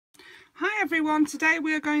everyone, today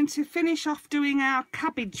we are going to finish off doing our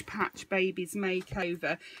Cabbage Patch babies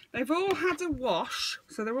makeover. They've all had a wash,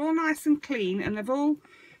 so they're all nice and clean, and they've all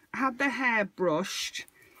had their hair brushed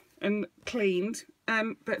and cleaned,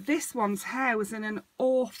 but this one's hair was in an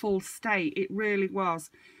awful state. It really was.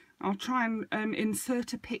 I'll try and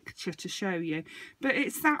insert a picture to show you, but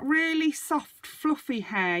it's that really soft fluffy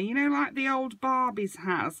hair, you know, like the old Barbie's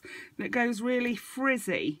has, that goes really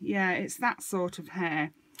frizzy. Yeah, it's that sort of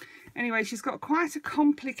hair. Anyway, she's got quite a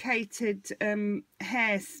complicated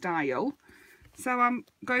hairstyle, so I'm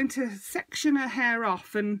going to section her hair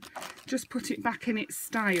off and just put it back in its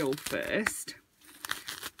style first.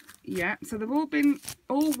 Yeah, so they've all been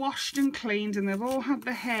washed and cleaned, and they've all had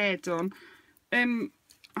the hair done.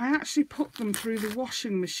 I actually put them through the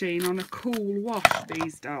washing machine on a cool wash,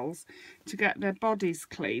 these dolls, to get their bodies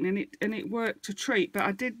clean, and it worked a treat. But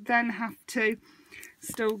I did then have to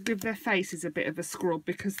still give their faces a bit of a scrub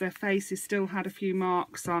because their faces still had a few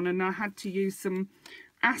marks on, and I had to use some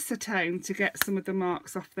acetone to get some of the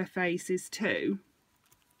marks off their faces too.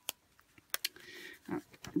 That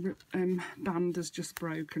band has just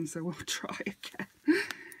broken, so we'll try again.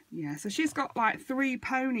 Yeah, so she's got like 3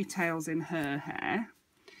 ponytails in her hair.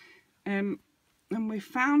 And we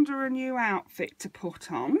found her a new outfit to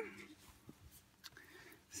put on,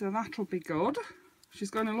 so that'll be good. She's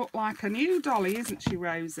going to look like a new dolly, isn't she,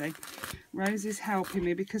 Rosie? Rosie's helping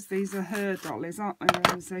me because these are her dollies, aren't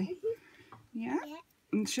they, Rosie? Yeah.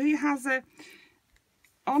 And she has a,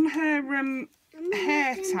 on her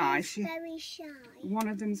hair tie, she, very shy. One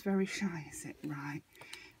of them's very shy, is it? Right.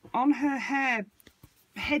 On her hair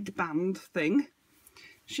headband thing,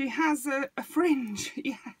 she has a fringe.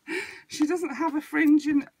 Yeah, she doesn't have a fringe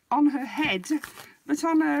on her head, but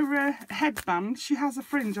on her headband she has a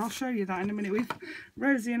fringe. I'll show you that in a minute.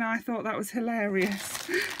 Rosie and I thought that was hilarious,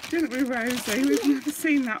 didn't we, Rosie? We've never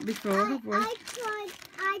seen that before, have we? I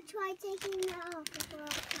tried taking it off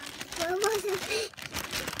before it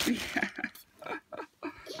wasn't. Yeah.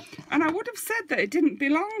 And I would have said that it didn't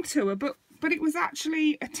belong to her, but it was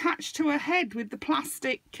actually attached to her head with the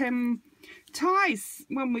plastic ties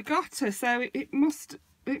when we got her, so it must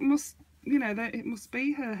you know, that it must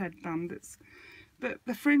be her headband. But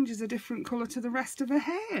the fringe is a different colour to the rest of her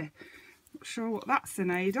hair. Not sure what that's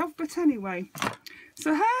in aid of, but anyway,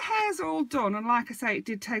 so her hair's all done, and like I say, it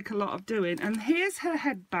did take a lot of doing. And here's her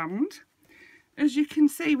headband, as you can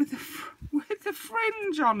see, with the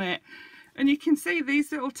fringe on it, and you can see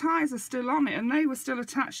these little ties are still on it, and they were still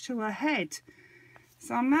attached to her head.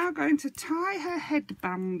 So I'm now going to tie her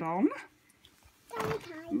headband on.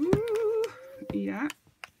 Ooh, yeah.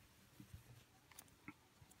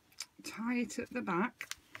 Tie it at the back,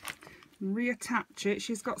 reattach it.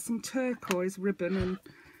 She's got some turquoise ribbon and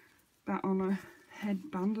that on her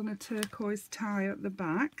headband, and a turquoise tie at the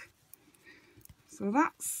back. So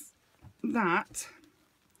that's that.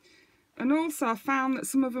 And also I found that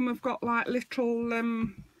some of them have got like little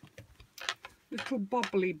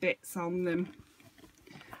bobbly bits on them.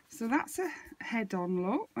 So that's a head-on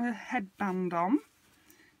look, a headband on.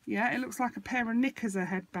 Yeah, it looks like a pair of knickers, her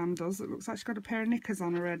headband does. It looks like she's got a pair of knickers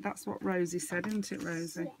on her head. That's what Rosie said, isn't it,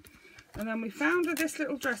 Rosie? Yeah. And then we found her this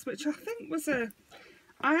little dress, which I think was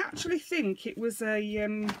I actually think it was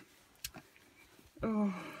a,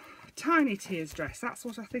 Tiny Tears dress. That's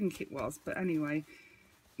what I think it was. But anyway,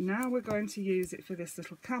 now we're going to use it for this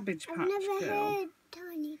little Cabbage Patch girl. I've never heard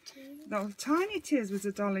Tiny Tears. No, Tiny Tears was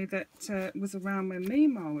a dolly that was around when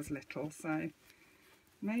Mima was little, so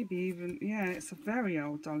maybe even, yeah, it's a very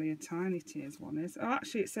old dolly, a Tiny Tears one is. Oh,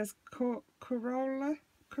 actually it says Corolla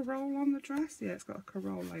on the dress. Yeah, it's got a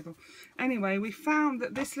Corolla label. Anyway, we found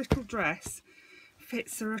that this little dress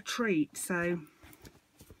fits her a treat, so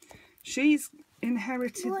she's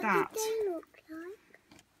inherited that. What did they look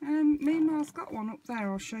like? Mima's got one up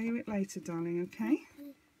there. I'll show you it later, darling, okay?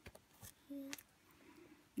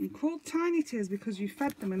 They're called Tiny Tears because you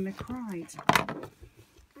fed them and they cried.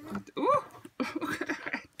 Oh, look at her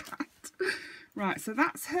headband. Right, so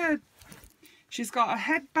that's her. She's got a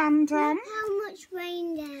headband on. Look how much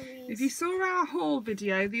rain there is. If you saw our haul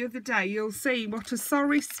video the other day, you'll see what a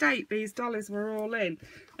sorry state these dollies were all in.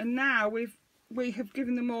 And now we have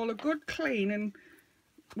given them all a good clean, and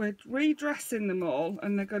we're redressing them all,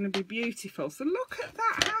 and they're going to be beautiful. So look at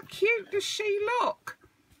that. How cute does she look?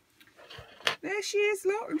 There she is,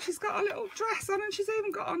 look, and she's got a little dress on, and she's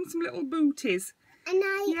even got on some little booties. And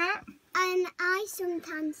I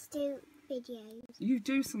sometimes do videos. You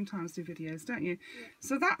do sometimes do videos, don't you? Yeah.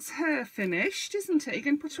 So that's her finished, isn't it? You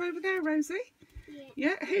can put her over there, Rosie? Yeah.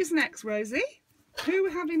 Yeah, who's next, Rosie? Who are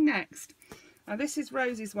we having next? Now this is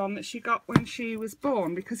Rosie's one that she got when she was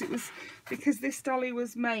born, because this dolly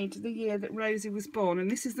was made the year that Rosie was born, and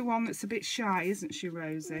this is the one that's a bit shy, isn't she,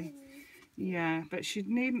 Rosie? Yeah, but she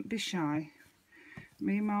needn't be shy.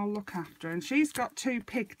 Me and Ma'll look after her. And she's got 2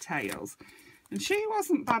 pigtails, and she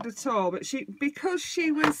wasn't bad at all, but because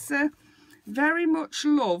she was very much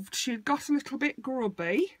loved, she'd got a little bit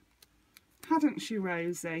grubby, hadn't she,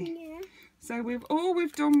 Rosie? Yeah. So all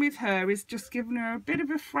we've done with her is just given her a bit of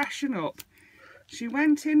a freshen up. She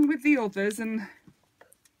went in with the others and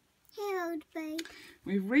Here, old babe.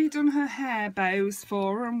 we've redone her hair bows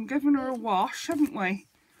for her and given her a wash, haven't we?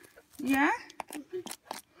 Yeah?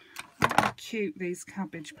 How cute these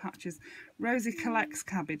cabbage patches. Rosie collects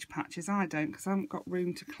cabbage patches. I don't, because I haven't got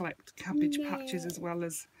room to collect cabbage patches as well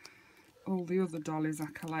as all the other dollies I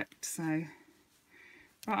collect. So,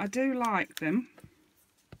 but I do like them.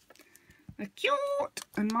 They're cute.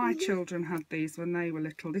 And my children had these when they were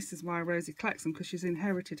little. This is why Rosie collects them, because she's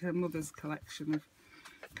inherited her mother's collection of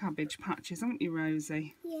cabbage patches, haven't you,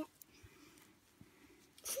 Rosie? Yeah.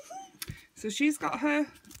 So she's got her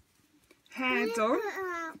hair done,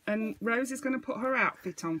 and Rosie's going to put her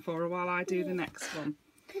outfit on for her while I do the next one.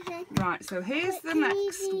 Right, so here's the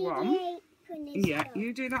next one. Yeah,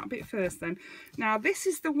 you do that bit first then. Now this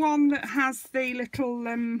is the one that has the little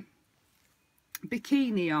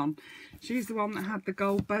bikini on. She's the one that had the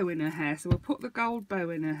gold bow in her hair, so we'll put the gold bow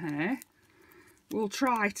in her hair. We'll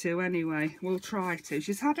try to anyway, we'll try to.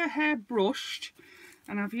 She's had her hair brushed,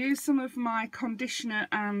 and I've used some of my conditioner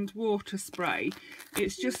and water spray.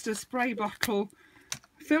 It's just a spray bottle.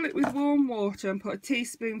 Fill it with warm water and put a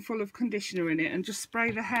teaspoonful of conditioner in it and just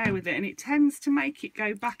spray the hair with it, and it tends to make it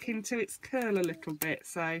go back into its curl a little bit.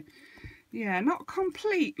 So yeah, not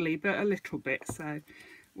completely, but a little bit. So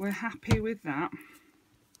we're happy with that.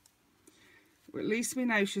 At least we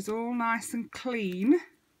know she's all nice and clean.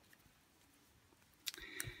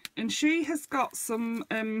 And she has got some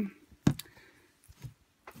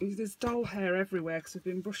there's doll hair everywhere because we've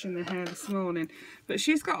been brushing the hair this morning, but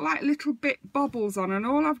she's got like little bit bobbles on, and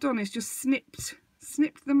all I've done is just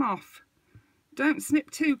snipped them off. Don't snip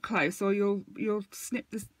too close or you'll snip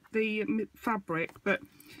the fabric, but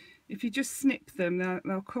if you just snip them,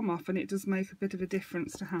 they'll come off, and it does make a bit of a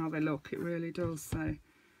difference to how they look. It really does. So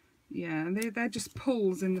yeah, and they're just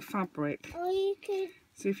pulls in the fabric. Or you could.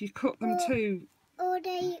 So if you cut them too.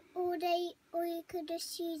 Or you could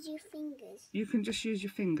just use your fingers. You can just use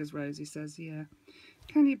your fingers, Rosie says, yeah.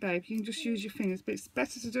 Can you, babe? You can just use your fingers, but it's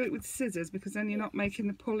better to do it with scissors, because then you're not making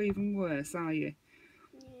the pull even worse, are you?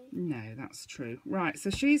 No, that's true. Right, so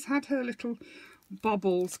she's had her little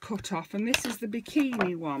bobbles cut off, and this is the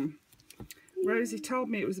bikini one. Rosie told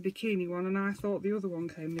me it was a bikini one, and I thought the other one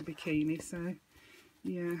came in a bikini, so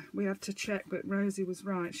yeah, we had to check, but Rosie was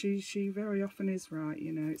right. She very often is right,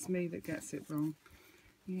 you know. It's me that gets it wrong.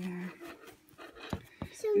 Yeah.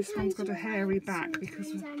 This one's got a hairy back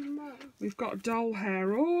because we've got doll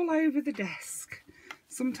hair all over the desk.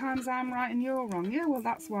 Sometimes I'm right and you're wrong. Yeah, well,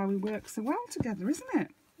 that's why we work so well together, isn't it?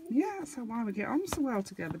 Yeah, that's why we get on so well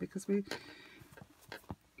together, because we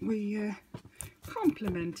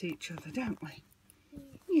complement each other, don't we?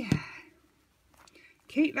 Yeah.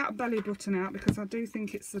 Keep that belly button out, because I do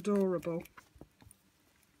think it's adorable.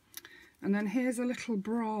 And then here's a little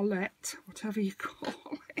bralette, whatever you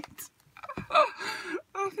call it.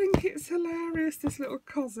 I think it's hilarious, this little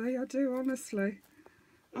cosy. I do, honestly.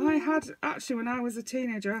 I had, actually, when I was a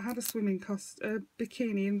teenager, I had a swimming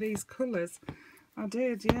bikini in these colours. I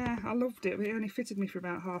did, yeah. I loved it, but it only fitted me for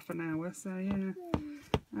about half an hour. So, yeah,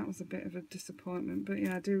 that was a bit of a disappointment. But,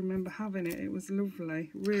 yeah, I do remember having it. It was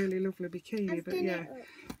lovely, really lovely bikini. But, yeah,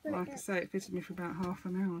 like I say, it fitted me for about half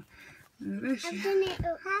an hour. There she is.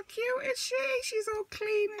 How cute is she? She's all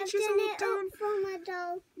clean and she's all done. For my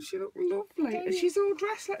doll. She looks lovely. And she's all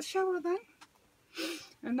dressed. Let's show her then.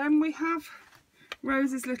 And then we have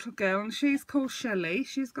Rosie's little girl, and she's called Shelley.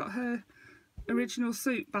 She's got her original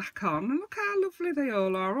suit back on. And look how lovely they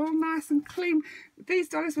all are. All nice and clean. These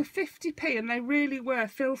dollies were 50p, and they really were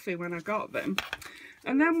filthy when I got them.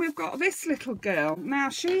 And then we've got this little girl. Now,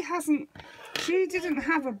 she didn't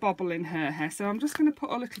have a bobble in her hair, so I'm just going to put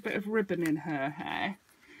a little bit of ribbon in her hair.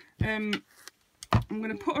 I'm going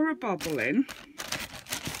to put her a bobble in.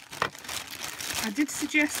 I did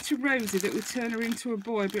suggest to Rosie that we turn her into a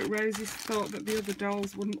boy, but Rosie thought that the other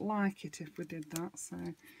dolls wouldn't like it if we did that, so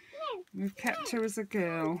we've kept her as a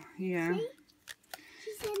girl. Yeah.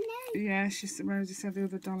 She said no. Yeah, Rosie said the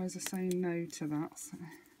other dollies are saying no to that, so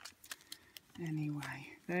anyway,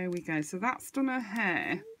 there we go. So that's done her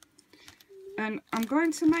hair. And I'm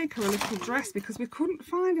going to make her a little dress, because we couldn't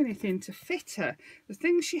find anything to fit her. The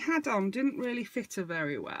things she had on didn't really fit her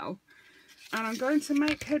very well. And I'm going to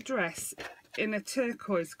make her dress in a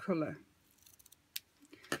turquoise colour.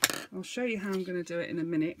 I'll show you how I'm going to do it in a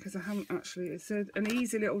minute, because I haven't actually. It's an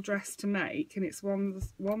easy little dress to make, and it's one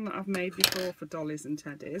that I've made before for dollies and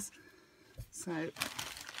teddies. So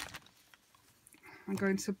I'm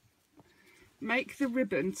going to make the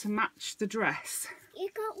ribbon to match the dress. You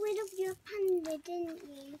got rid of your panda, didn't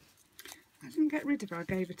you? I didn't get rid of her, I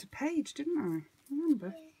gave her to Paige, didn't I?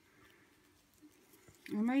 Remember?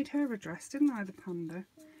 Yeah. I made her a dress, didn't I, the panda?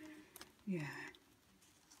 Yeah.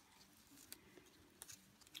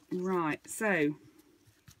 Right, so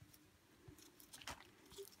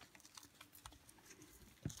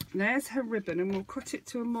there's her ribbon, and we'll cut it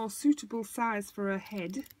to a more suitable size for her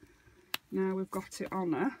head. Now we've got it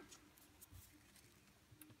on her.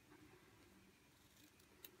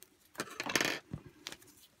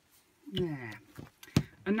 There.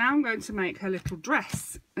 And now I'm going to make her little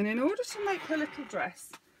dress. And in order to make her little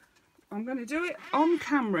dress, I'm going to do it on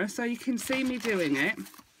camera so you can see me doing it.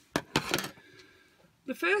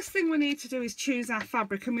 The first thing we need to do is choose our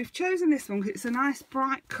fabric, and we've chosen this one because it's a nice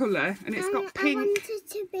bright colour and it's got pink. I wanted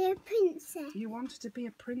to be a princess. You wanted to be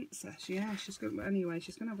a princess, yeah. She's going to, anyway,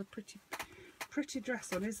 she's going to have a pretty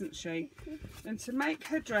dress on, isn't she? And to make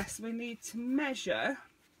her dress, we need to measure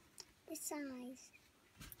the size.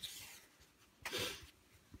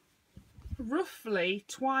 Roughly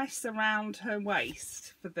twice around her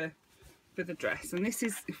waist for the dress. And this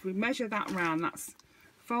is, if we measure that round, that's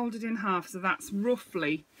folded in half, so that's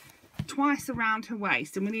roughly twice around her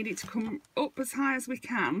waist, and we need it to come up as high as we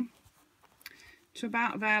can to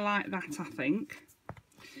about there like that, I think,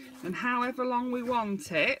 and however long we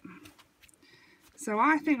want it. So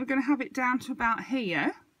I think we're going to have it down to about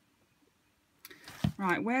here.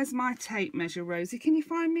 Right, where's my tape measure, Rosie? Can you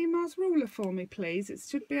find me Ma's ruler for me, please? It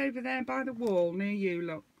should be over there by the wall near you,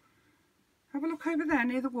 look. Have a look over there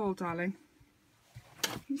near the wall, darling.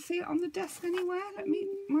 Can you see it on the desk anywhere? Let me,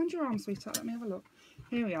 mind your arm, sweetheart, let me have a look.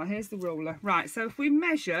 Here we are, here's the ruler. Right, so if we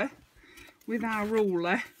measure with our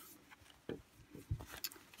ruler,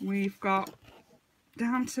 we've got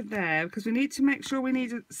down to there, because we need to make sure we need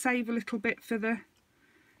to save a little bit for the,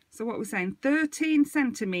 so what we're saying, 13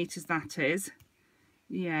 centimetres that is.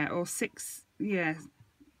 Yeah, or 6, yeah,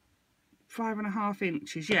 5.5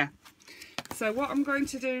 inches, yeah. So what I'm going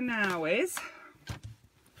to do now is,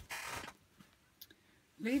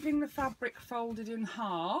 leaving the fabric folded in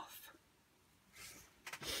half,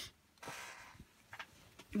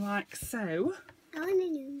 like so. I want a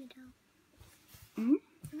new doll. Hmm?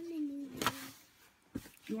 I want a new doll.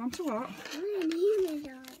 You want a what? I want a new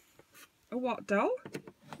doll. A what doll?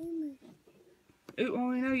 Uma.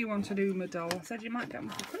 Oh, I know you want an Uma doll. I said you might get one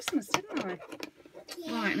for Christmas, didn't I?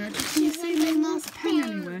 Yeah. Right, now just can you see me Ma's pen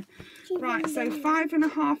anywhere? Right, so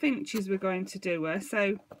 5.5 inches we're going to do her.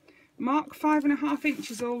 So mark 5.5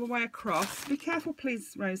 inches all the way across. Be careful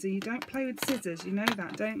please, Rosie, you don't play with scissors, you know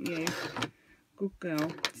that, don't you? Good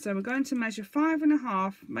girl. So we're going to measure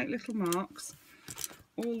 5.5, make little marks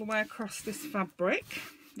all the way across this fabric.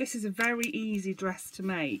 This is a very easy dress to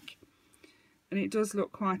make, and it does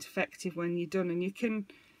look quite effective when you're done, and you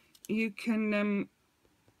can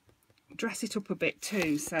dress it up a bit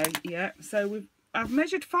too. So yeah, so I've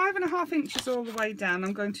measured 5.5 inches all the way down.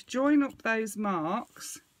 I'm going to join up those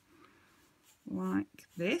marks like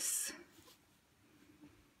this.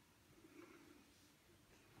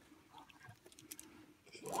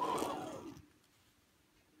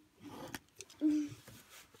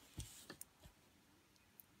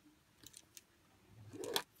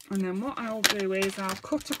 And then what I'll do is I'll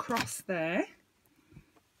cut across there.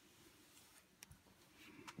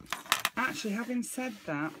 Actually, having said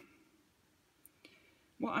that,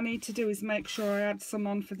 what I need to do is make sure I add some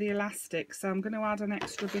on for the elastic, so I'm going to add an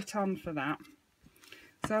extra bit on for that.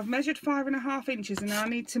 So I've measured 5.5 inches, and now I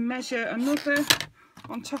need to measure another,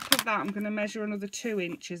 on top of that I'm going to measure another 2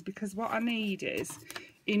 inches, because what I need is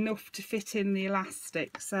enough to fit in the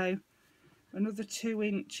elastic. So another 2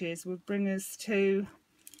 inches will bring us to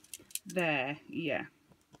there, yeah.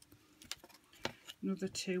 Another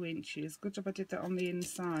 2 inches. Good job I did that on the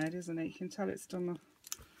inside, isn't it? You can tell it's done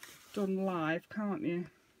live, can't you?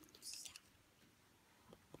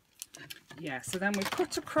 Yeah, so then we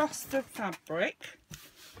cut across the fabric.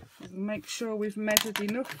 Make sure we've measured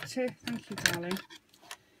enough to, thank you darling.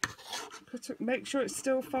 Make sure it's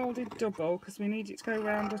still folded double, because we need it to go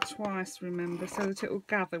round her twice, remember, so that it will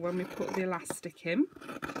gather when we put the elastic in.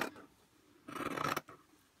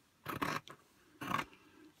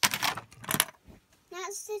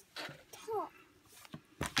 That's the top.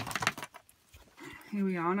 Here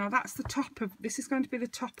we are. Now that's the top of, this is going to be the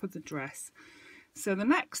top of the dress. So the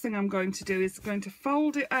next thing I'm going to do is going to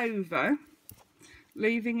fold it over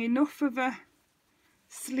leaving enough of a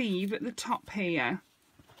sleeve at the top here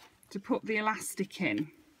to put the elastic in.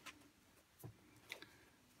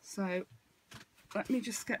 So let me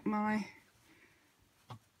just get my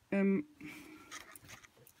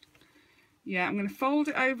yeah, I'm going to fold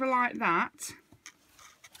it over like that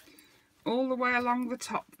all the way along the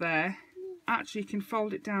top there. Actually, you can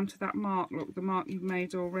fold it down to that mark, look, the mark you've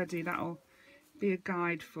made already. That'll be a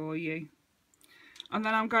guide for you. And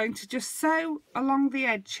then I'm going to just sew along the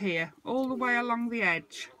edge here, all the way along the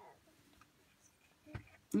edge,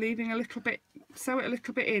 leaving a little bit, sew it a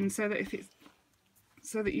little bit in so that if it's,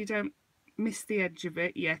 so that you don't miss the edge of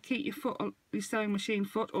it. Yeah, keep your foot, your sewing machine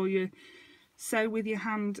foot, or you sew with your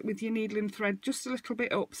hand, with your needle and thread just a little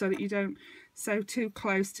bit up so that you don't sew too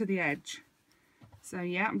close to the edge. So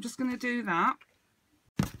yeah, I'm just going to do that.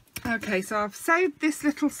 Okay, so I've sewed this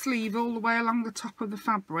little sleeve all the way along the top of the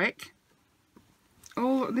fabric.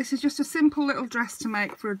 This is just a simple little dress to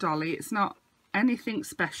make for a dolly. It's not anything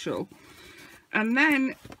special. And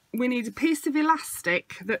then we need a piece of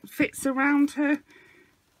elastic that fits around her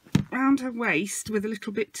waist with a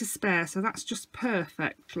little bit to spare. So that's just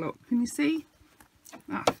perfect. Look, can you see?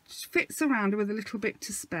 That fits around her with a little bit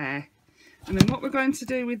to spare. And then what we're going to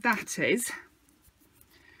do with that is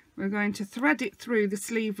we're going to thread it through the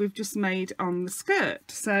sleeve we've just made on the skirt.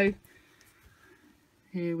 So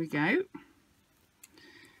here we go.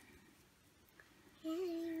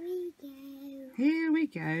 Here we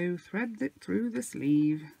go, thread it through the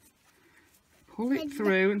sleeve, pull it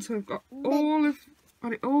through until we've got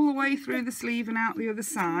it all the way through the sleeve and out the other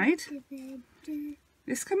side.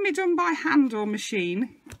 This can be done by hand or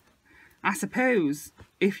machine. I suppose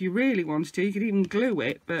if you really wanted to, you could even glue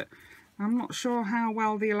it, but I'm not sure how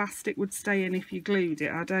well the elastic would stay in if you glued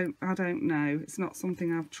it. I don't know. It's not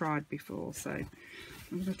something I've tried before, so I'm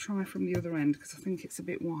going to try from the other end because I think it's a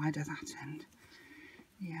bit wider that end.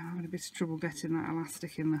 Yeah, I'm having a bit of trouble getting that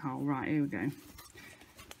elastic in the hole. Right, here we go.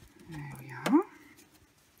 There we are.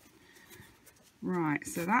 Right,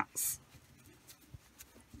 so that's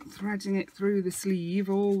threading it through the sleeve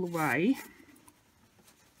all the way.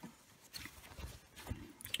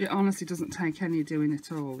 It honestly doesn't take any doing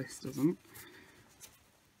at all, this doesn't.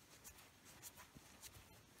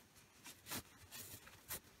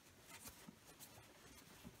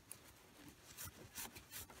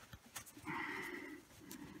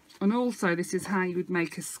 And also, this is how you would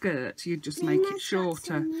make a skirt. You'd just make it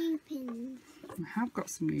shorter. I have got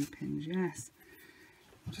some new pins, yes.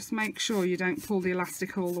 Just make sure you don't pull the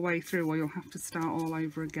elastic all the way through or you'll have to start all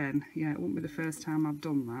over again. Yeah, it won't be the first time I've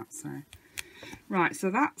done that. So, right,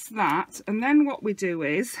 so that's that. And then what we do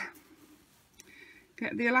is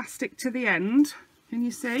get the elastic to the end. Can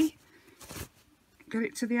you see? Get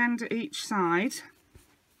it to the end at each side.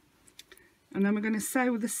 And then we're going to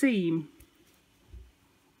sew the seam.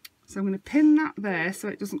 So I'm going to pin that there so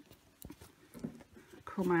it doesn't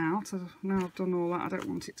come out. Now I've done all that, I don't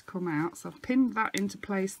want it to come out. So I've pinned that into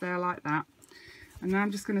place there like that. And now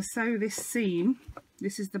I'm just going to sew this seam.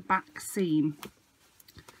 This is the back seam.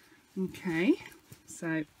 Okay,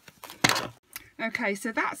 so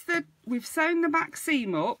that's we've sewn the back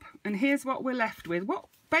seam up, and here's what we're left with.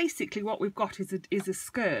 Basically what we've got is a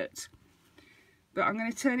skirt. But I'm going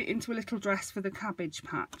to turn it into a little dress for the cabbage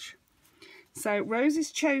patch. So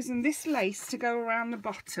Rosie's chosen this lace to go around the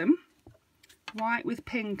bottom, white with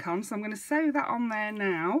pink on, so I'm going to sew that on there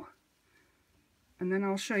now, and then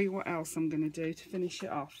I'll show you what else I'm going to do to finish it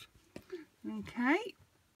off.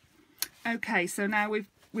 Okay, so now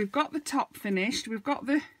we've got the top finished, we've got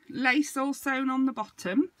the lace all sewn on the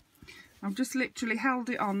bottom. I've just literally held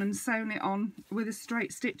it on and sewn it on with a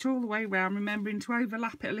straight stitch all the way around, remembering to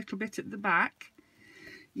overlap it a little bit at the back.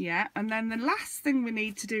 Yeah, and then the last thing we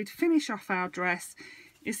need to do to finish off our dress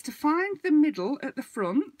is to find the middle at the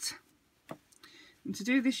front. And to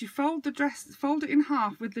do this, you fold it in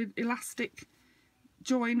half with the elastic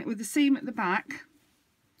join with the seam at the back,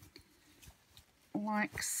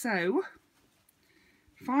 like so.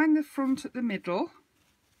 Find the front at the middle,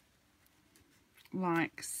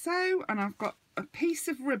 like so, and I've got a piece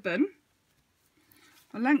of ribbon,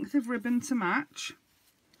 a length of ribbon to match,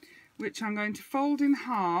 which I'm going to fold in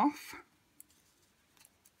half.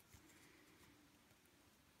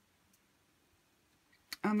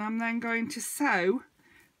 And I'm then going to sew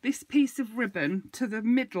this piece of ribbon to the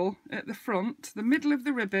middle at the front, the middle of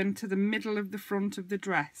the ribbon to the middle of the front of the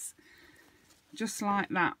dress, just like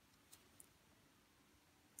that.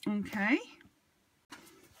 Okay,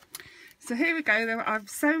 so here we go. I've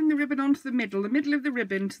sewn the ribbon onto the middle of the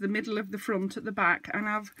ribbon to the middle of the front at the back,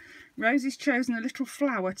 and Rosie's chosen a little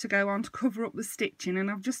flower to go on to cover up the stitching, and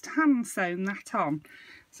I've just hand sewn that on.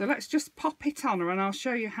 So let's just pop it on her and I'll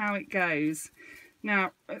show you how it goes.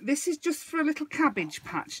 Now, this is just for a little Cabbage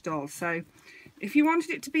patch doll. So if you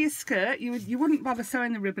wanted it to be a skirt, you wouldn't bother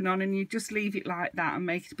sewing the ribbon on and you'd just leave it like that and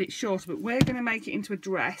make it a bit shorter. But we're going to make it into a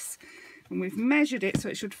dress. And we've measured it so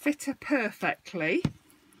it should fit her perfectly.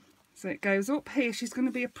 So it goes up here. She's going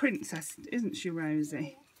to be a princess, isn't she,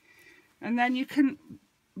 Rosie? And then you can,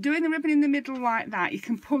 doing the ribbon in the middle like that, you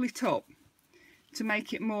can pull it up to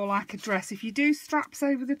make it more like a dress. If you do straps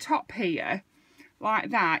over the top here,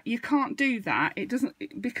 like that, you can't do that. It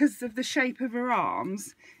doesn't, because of the shape of her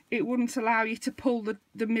arms, it wouldn't allow you to pull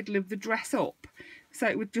the middle of the dress up. So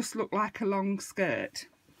it would just look like a long skirt.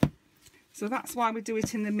 So that's why we do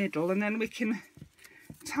it in the middle, and then we can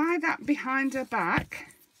tie that behind her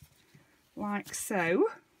back like so.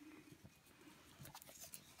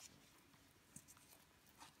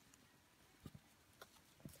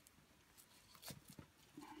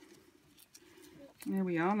 There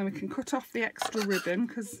we are, and then we can cut off the extra ribbon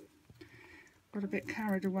because I got a bit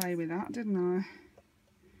carried away with that, didn't I?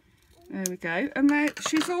 There we go, and there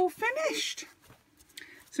she's all finished.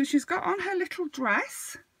 So she's got on her little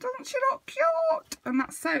dress. Doesn't she look cute? And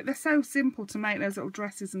that's they're so simple to make, those little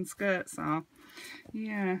dresses and skirts are.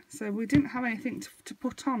 Yeah, so we didn't have anything to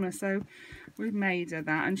put on her, so we made her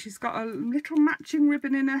that. And she's got a little matching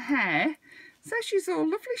ribbon in her hair. So she's all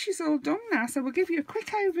lovely, she's all done now. So we'll give you a quick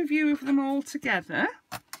overview of them all together.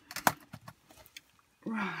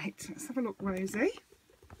 Right, let's have a look, Rosie.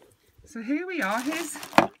 So here we are,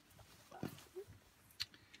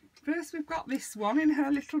 first we've got this one in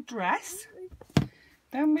her little dress.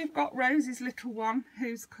 Then we've got Rosie's little one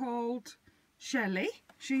who's called Shelley.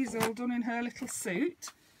 She's all done in her little suit.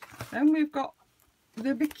 Then we've got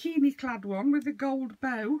the bikini clad one with the gold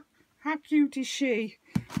bow. How cute is she?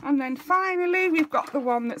 And then finally we've got the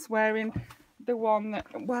one that's wearing the one that,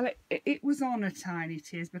 well, it was on a Tiny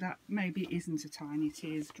Tears, but maybe it isn't a Tiny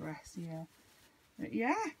Tears dress, yeah. But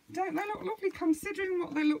yeah, don't they look lovely considering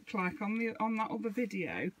what they look like on that other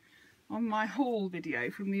video, on my haul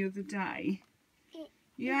video from the other day?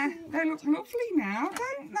 Yeah, they look lovely now,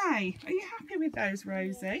 don't they? Are you happy with those,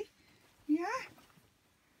 Rosie? Yeah?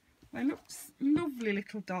 They look lovely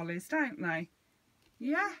little dollies, don't they?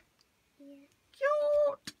 Yeah?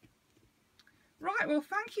 Cute! Right, well,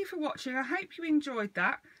 thank you for watching. I hope you enjoyed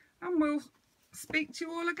that. And we'll speak to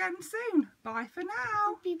you all again soon. Bye for now.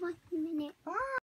 I'll be 1 minute. Bye.